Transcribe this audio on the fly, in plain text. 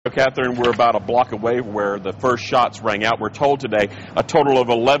Catherine, we're about a block away where the first shots rang out. We're told today a total of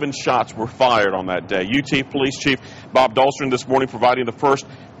 11 shots were fired on that day. UT Police Chief Bob Dahlstrom this morning providing the first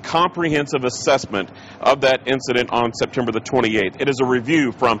comprehensive assessment of that incident on September the 28th. It is a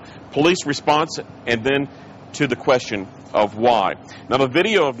review from police response and then to the question of why. Now, the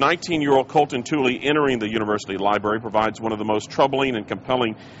video of 19-year-old Colton Tooley entering the university library provides one of the most troubling and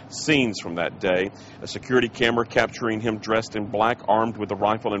compelling scenes from that day. A security camera capturing him dressed in black, armed with a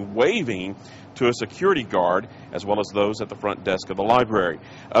rifle and waving to a security guard, as well as those at the front desk of the library.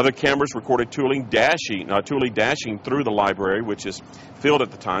 Other cameras recorded Tooley dashing through the library, which is filled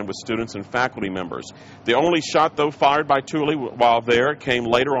at the time with students and faculty members. The only shot, though, fired by Tooley while there came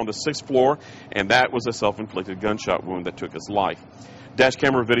later on the 6th floor, and that was a self-inflicted gunshot wound that took his life. Dash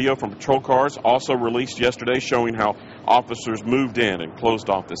camera video from patrol cars also released yesterday showing how officers moved in and closed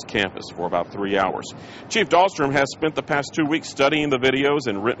off this campus for about 3 hours. Chief Dahlstrom has spent the past 2 weeks studying the videos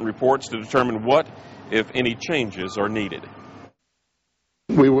and written reports to determine what, if any, changes are needed.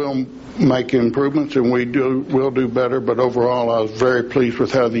 We will make improvements and will do better, but overall I was very pleased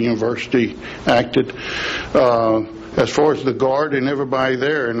with how the university acted. As far as the guard and everybody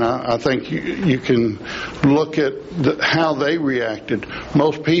there, and I think you can look at how they reacted.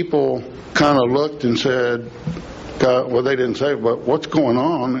 Most people kind of looked and said, well, they didn't say it, but what's going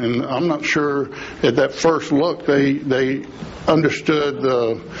on? And I'm not sure at that first look they understood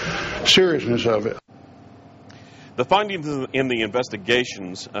the seriousness of it. The findings in the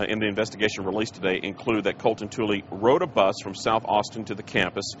investigation released today include that Colton Tooley rode a bus from South Austin to the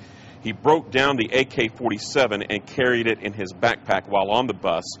campus. He broke down the AK-47 and carried it in his backpack while on the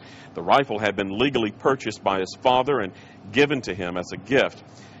bus. The rifle had been legally purchased by his father and given to him as a gift.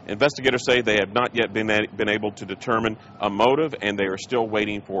 Investigators say they have not yet been able to determine a motive, and they are still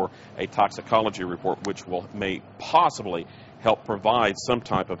waiting for a toxicology report, which may possibly help provide some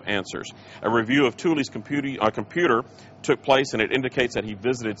type of answers. A review of Tooley's computer took place, and it indicates that he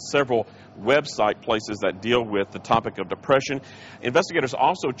visited several website places that deal with the topic of depression. Investigators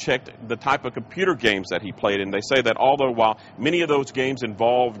also checked the type of computer games that he played, and they say that although while many of those games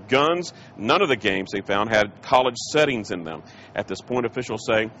involved guns, none of the games they found had college settings in them. At this point, officials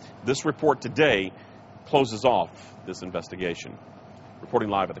say this report today closes off this investigation. Reporting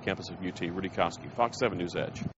live at the campus of UT, Rudy Koski, Fox 7 News Edge.